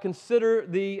 we've got to consider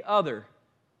the other.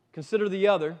 Consider the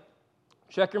other.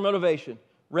 Check your motivation.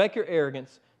 Wreck your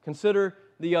arrogance. Consider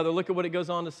the other. Look at what it goes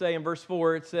on to say in verse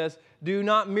 4. It says, do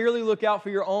not merely look out for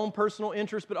your own personal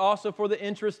interest, but also for the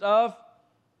interest of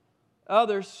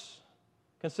others.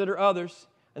 Consider others.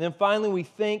 And then finally, we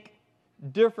think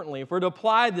differently. If we're to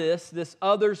apply this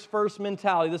others first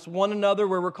mentality, this one another,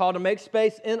 where we're called to make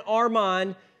space in our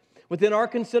mind, within our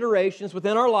considerations,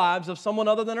 within our lives of someone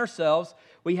other than ourselves,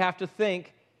 we have to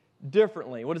think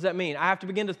differently. What does that mean? I have to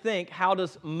begin to think, how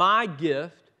does my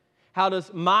gift, how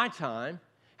does my time,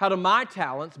 how do my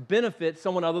talents benefit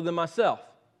someone other than myself?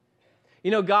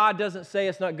 You know, God doesn't say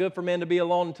it's not good for man to be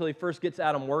alone until he first gets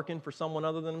Adam working for someone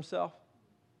other than himself.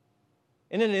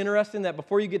 Isn't it interesting that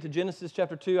before you get to Genesis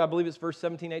chapter 2, I believe it's verse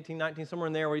 17, 18, 19, somewhere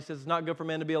in there, where he says it's not good for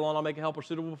man to be alone, I'll make a helper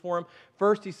suitable for him.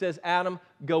 First he says, Adam,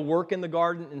 go work in the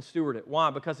garden and steward it. Why?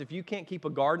 Because if you can't keep a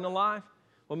garden alive,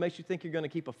 what makes you think you're going to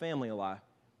keep a family alive?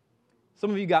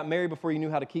 Some of you got married before you knew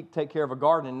how to take care of a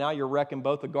garden, and now you're wrecking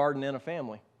both a garden and a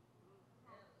family.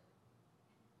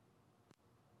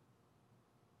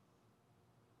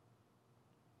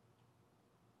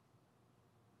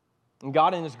 And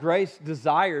God in His grace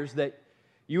desires that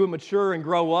you would mature and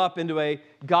grow up into a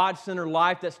God-centered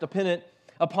life that's dependent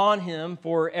upon Him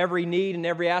for every need and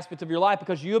every aspect of your life,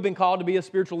 because you have been called to be a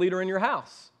spiritual leader in your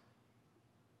house.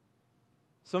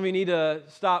 Some of you need to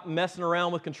stop messing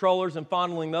around with controllers and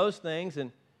fondling those things,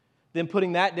 and then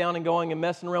putting that down and going and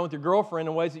messing around with your girlfriend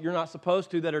in ways that you're not supposed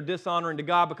to, that are dishonoring to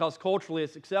God because culturally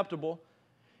it's acceptable,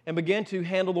 and begin to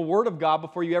handle the Word of God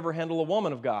before you ever handle a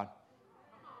woman of God.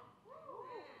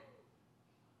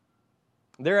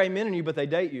 They're amen in you, but they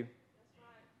date you.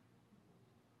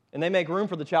 And they make room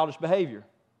for the childish behavior.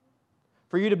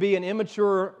 For you to be an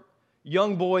immature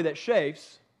young boy that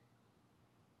chafes,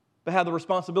 but have the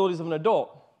responsibilities of an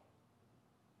adult.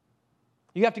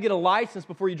 You have to get a license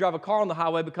before you drive a car on the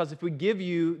highway, because if we give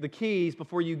you the keys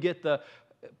before you get the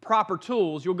proper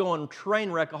tools, you'll go and train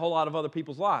wreck a whole lot of other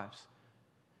people's lives.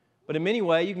 But in many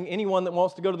ways, anyone that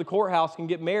wants to go to the courthouse can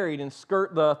get married and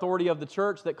skirt the authority of the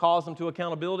church that calls them to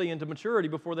accountability and to maturity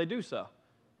before they do so.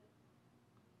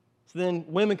 So then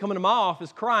women come into my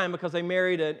office crying because they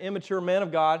married an immature man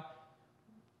of God,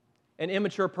 an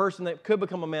immature person that could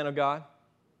become a man of God,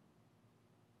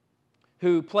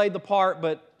 who played the part,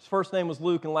 but his first name was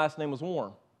Luke and last name was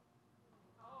Warren.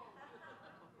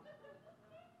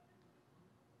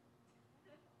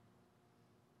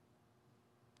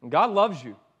 And God loves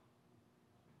you.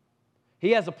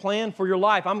 He has a plan for your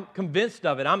life. I'm convinced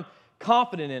of it. I'm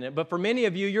confident in it. But for many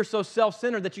of you, you're so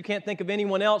self-centered that you can't think of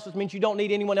anyone else. This means you don't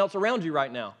need anyone else around you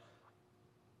right now.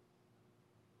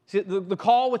 See, the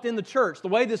call within the church, the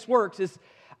way this works is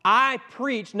I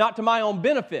preach not to my own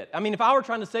benefit. I mean, if I were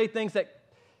trying to say things that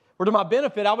or to my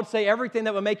benefit, I would say everything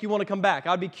that would make you want to come back.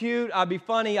 I'd be cute, I'd be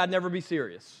funny, I'd never be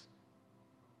serious.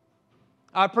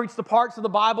 I preach the parts of the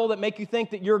Bible that make you think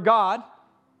that you're God,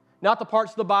 not the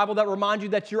parts of the Bible that remind you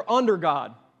that you're under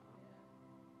God.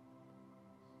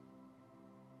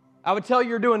 I would tell you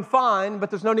you're doing fine,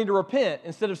 but there's no need to repent,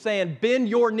 instead of saying, bend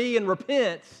your knee and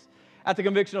repent at the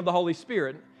conviction of the Holy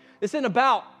Spirit. This isn't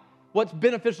about what's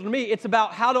beneficial to me. It's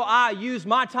about how do I use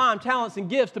my time, talents, and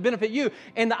gifts to benefit you.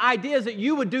 And the idea is that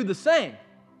you would do the same.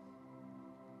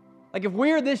 Like if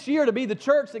we're this year to be the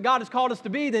church that God has called us to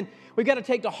be, then we've got to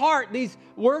take to heart these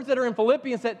words that are in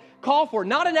Philippians that call for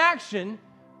not an action,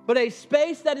 but a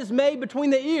space that is made between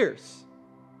the ears.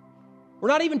 We're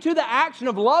not even to the action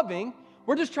of loving.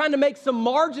 We're just trying to make some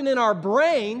margin in our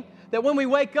brain that when we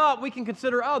wake up, we can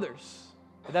consider others.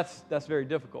 But that's very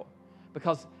difficult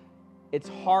because it's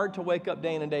hard to wake up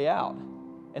day in and day out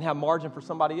and have margin for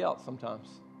somebody else sometimes.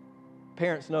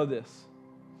 Parents know this.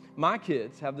 My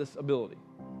kids have this ability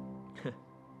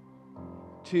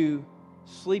to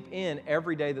sleep in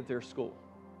every day that they're at school.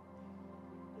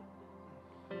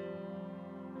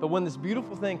 But when this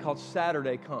beautiful thing called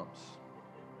Saturday comes,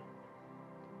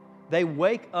 they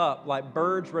wake up like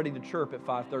birds ready to chirp at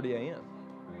 5:30 a.m.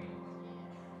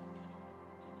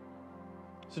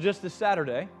 So just this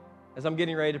Saturday, as I'm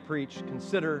getting ready to preach,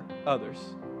 consider others.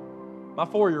 My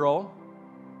 4-year-old,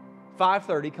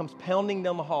 5:30, comes pounding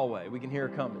down the hallway. We can hear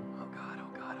her coming. Oh God,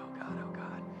 oh God, oh God, oh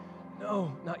God.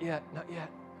 No, not yet, not yet.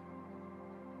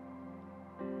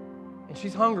 And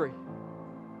she's hungry.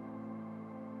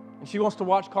 And she wants to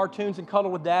watch cartoons and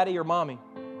cuddle with daddy or mommy.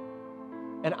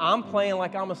 And I'm playing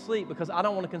like I'm asleep because I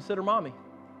don't want to consider mommy.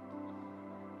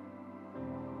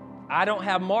 I don't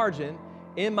have margin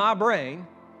in my brain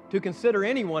to consider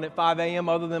anyone at 5 a.m.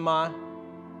 other than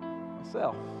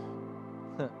myself.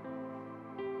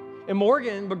 And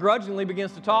Morgan begrudgingly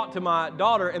begins to talk to my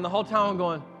daughter, and the whole time I'm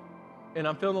going, and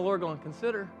I'm feeling the Lord going,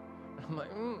 consider. I'm like,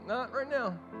 not right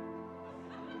now.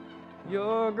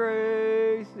 Your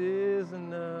grace is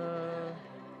enough.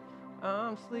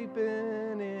 I'm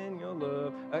sleeping in your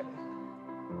love. I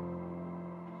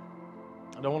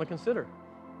don't want to consider.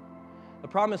 The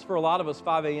problem is for a lot of us,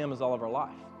 5 a.m. is all of our life.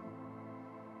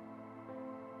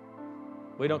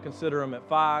 We don't consider them at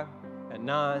 5, at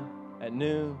 9, at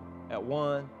noon, at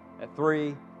 1, at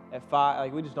 3, at 5.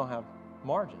 Like, we just don't have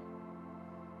margin.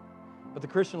 But the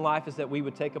Christian life is that we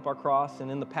would take up our cross, and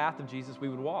in the path of Jesus, we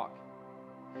would walk.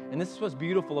 And this is what's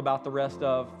beautiful about the rest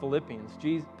of Philippians.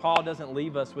 Paul doesn't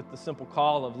leave us with the simple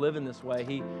call of living this way.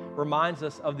 He reminds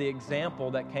us of the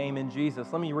example that came in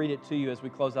Jesus. Let me read it to you as we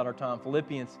close out our time.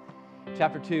 Philippians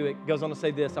chapter 2, it goes on to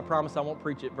say this. I promise I won't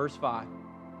preach it. Verse 5.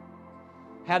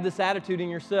 Have this attitude in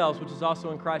yourselves, which is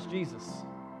also in Christ Jesus.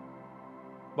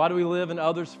 Why do we live in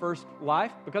others' first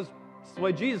life? Because it's the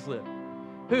way Jesus lived.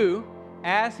 Who,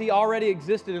 as he already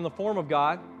existed in the form of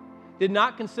God, did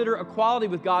not consider equality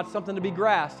with God something to be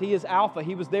grasped. He is Alpha.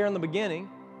 He was there in the beginning.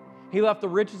 He left the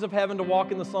riches of heaven to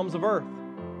walk in the slums of earth,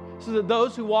 so that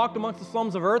those who walked amongst the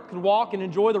slums of earth could walk and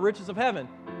enjoy the riches of heaven.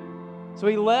 So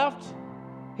he left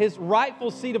his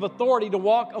rightful seat of authority to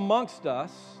walk amongst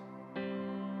us.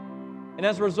 And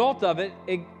as a result of it,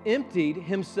 he emptied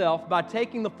himself by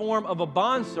taking the form of a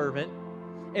bondservant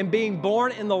and being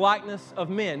born in the likeness of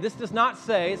men. This does not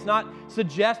say, it's not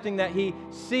suggesting that he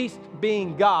ceased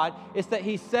being God. It's that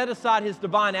he set aside his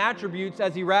divine attributes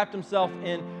as he wrapped himself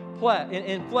in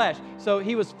flesh. So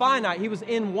he was finite. He was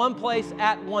in one place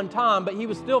at one time, but he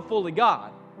was still fully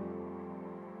God.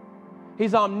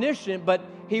 He's omniscient, but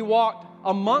he walked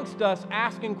amongst us,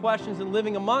 asking questions and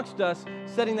living amongst us,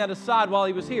 setting that aside while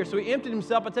he was here. So he emptied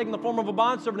himself by taking the form of a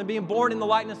bondservant and being born in the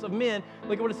likeness of men.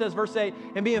 Look at what it says, verse 8.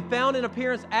 And being found in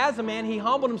appearance as a man, he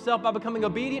humbled himself by becoming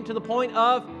obedient to the point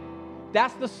of,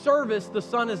 that's the service the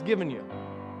Son has given you.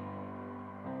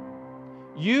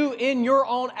 You, in your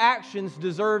own actions,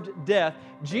 deserved death.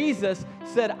 Jesus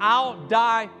said, I'll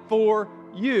die for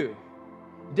you.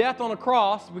 Death on a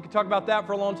cross, we could talk about that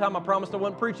for a long time. I promised I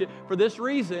wouldn't preach it. For this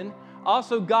reason,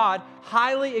 also God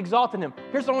highly exalted him.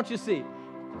 Here's what I want you to see.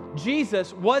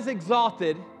 Jesus was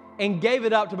exalted and gave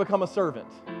it up to become a servant.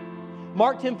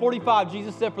 Mark 10:45,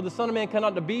 Jesus said, for the Son of Man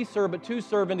cannot to be served, but to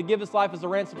serve and to give his life as a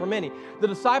ransom for many. The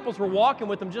disciples were walking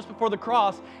with him just before the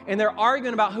cross, and they're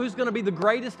arguing about who's going to be the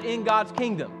greatest in God's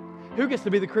kingdom. Who gets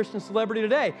to be the Christian celebrity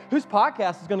today? Whose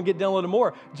podcast is going to get downloaded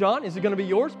more? John, is it going to be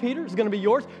yours? Peter, is it going to be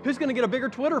yours? Who's going to get a bigger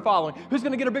Twitter following? Who's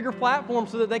going to get a bigger platform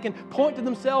so that they can point to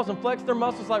themselves and flex their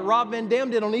muscles like Rob Van Dam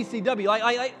did on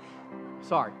ECW?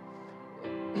 Sorry.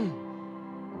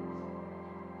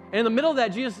 And in the middle of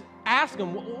that, Jesus asked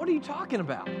them, what are you talking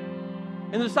about?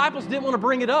 And the disciples didn't want to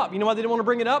bring it up. You know why they didn't want to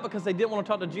bring it up? Because they didn't want to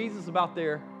talk to Jesus about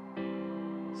their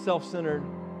self-centered,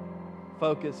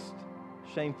 focused,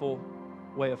 shameful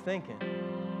way of thinking.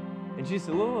 And Jesus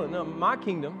said, look, no, my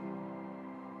kingdom,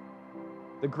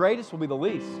 the greatest will be the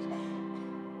least.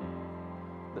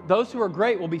 Those who are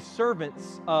great will be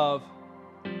servants of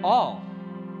all.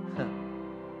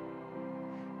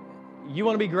 You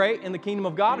want to be great in the kingdom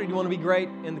of God, or do you want to be great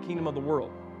in the kingdom of the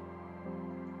world?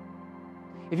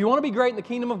 If you want to be great in the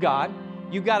kingdom of God,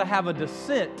 you've got to have a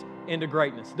descent into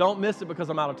greatness. Don't miss it because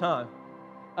I'm out of time.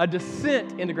 A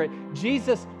descent into greatness.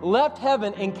 Jesus left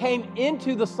heaven and came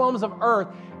into the slums of earth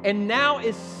and now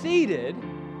is seated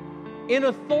in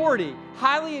authority,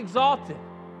 highly exalted.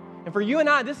 And for you and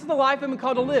I, this is the life we've been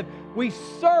called to live. We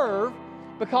serve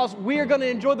because we are going to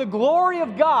enjoy the glory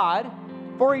of God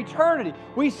for eternity.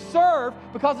 We serve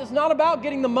because it's not about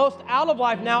getting the most out of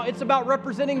life now. It's about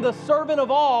representing the servant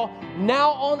of all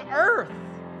now on earth.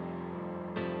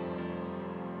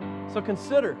 So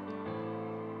consider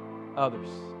others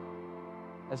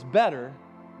as better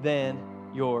than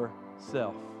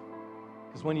yourself.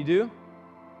 Because when you do,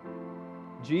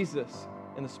 Jesus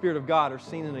and the Spirit of God are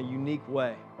seen in a unique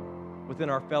way within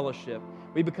our fellowship.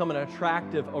 We become an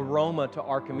attractive aroma to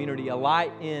our community, a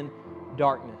light in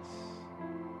darkness.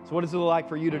 So what does it look like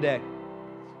for you today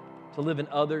to live an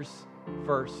others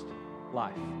first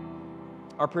life?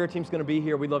 Our prayer team's going to be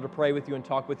here. We'd love to pray with you and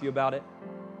talk with you about it.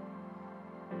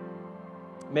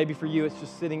 Maybe for you, it's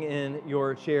just sitting in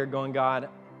your chair going, God,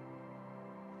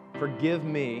 forgive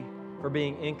me for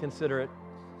being inconsiderate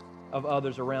of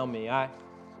others around me. I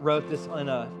wrote this in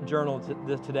a journal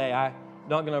today. I'm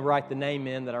not going to write the name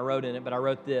in that I wrote in it, but I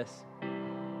wrote this.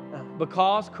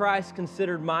 Because Christ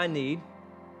considered my need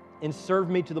and served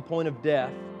me to the point of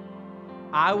death,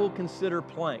 I will consider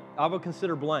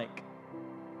blank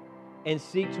and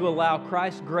seek to allow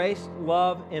Christ's grace,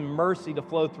 love, and mercy to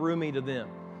flow through me to them.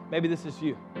 Maybe this is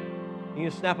you. You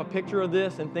can snap a picture of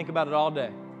this and think about it all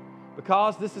day.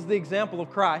 Because this is the example of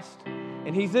Christ,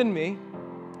 and He's in me,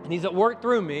 and He's at work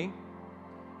through me,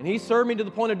 and He served me to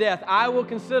the point of death, I will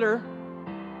consider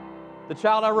the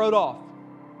child I wrote off,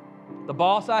 the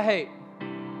boss I hate,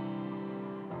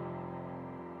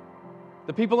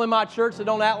 the people in my church that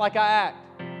don't act like I act,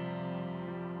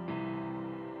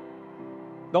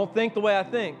 don't think the way I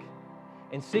think,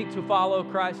 and seek to follow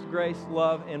Christ's grace,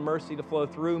 love, and mercy to flow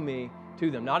through me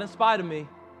to them. Not in spite of me,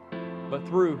 but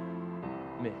through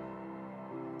me.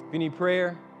 If you need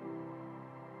prayer,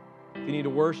 if you need to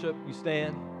worship, you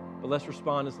stand. But let's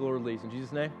respond as the Lord leads. In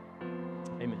Jesus' name.